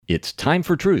It's Time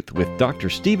for Truth with Dr.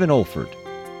 Stephen Olford.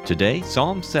 Today,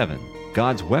 Psalm 7,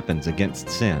 God's weapons against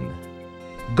sin.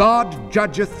 God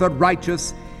judgeth the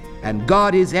righteous, and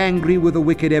God is angry with the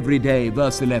wicked every day,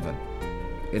 verse 11.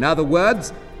 In other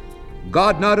words,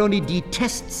 God not only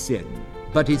detests sin,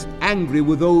 but is angry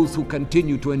with those who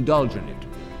continue to indulge in it.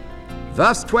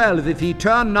 Verse 12, if he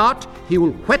turn not, he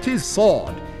will whet his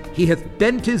sword. He hath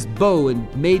bent his bow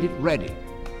and made it ready.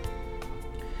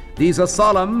 These are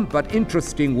solemn but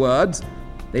interesting words.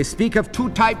 They speak of two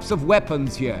types of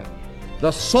weapons here,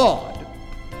 the sword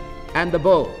and the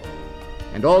bow.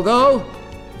 And although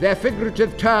they're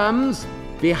figurative terms,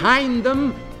 behind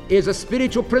them is a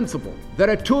spiritual principle. There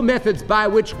are two methods by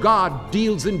which God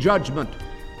deals in judgment.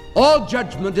 All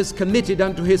judgment is committed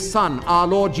unto his Son, our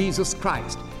Lord Jesus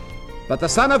Christ. But the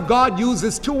Son of God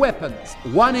uses two weapons.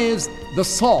 One is the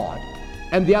sword,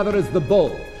 and the other is the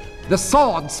bow. The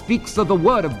sword speaks of the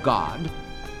Word of God.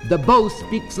 The bow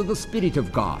speaks of the Spirit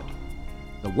of God.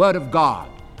 The Word of God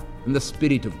and the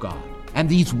Spirit of God. And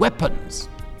these weapons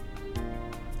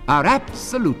are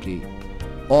absolutely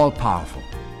all-powerful.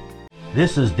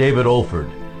 This is David Olford.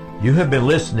 You have been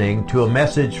listening to a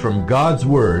message from God's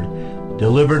Word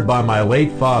delivered by my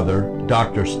late father,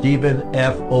 Dr. Stephen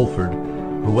F. Olford,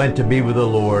 who went to be with the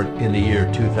Lord in the year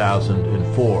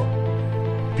 2004.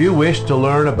 If you wish to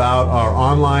learn about our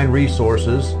online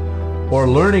resources or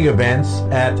learning events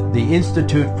at the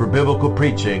Institute for Biblical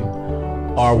Preaching,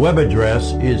 our web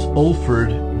address is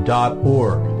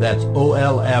olford.org. That's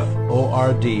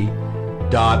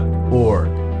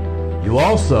olford.org. You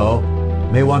also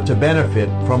may want to benefit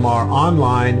from our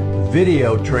online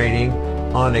video training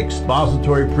on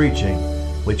expository preaching,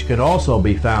 which can also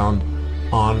be found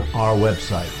on our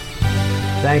website.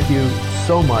 Thank you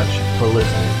so much for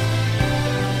listening.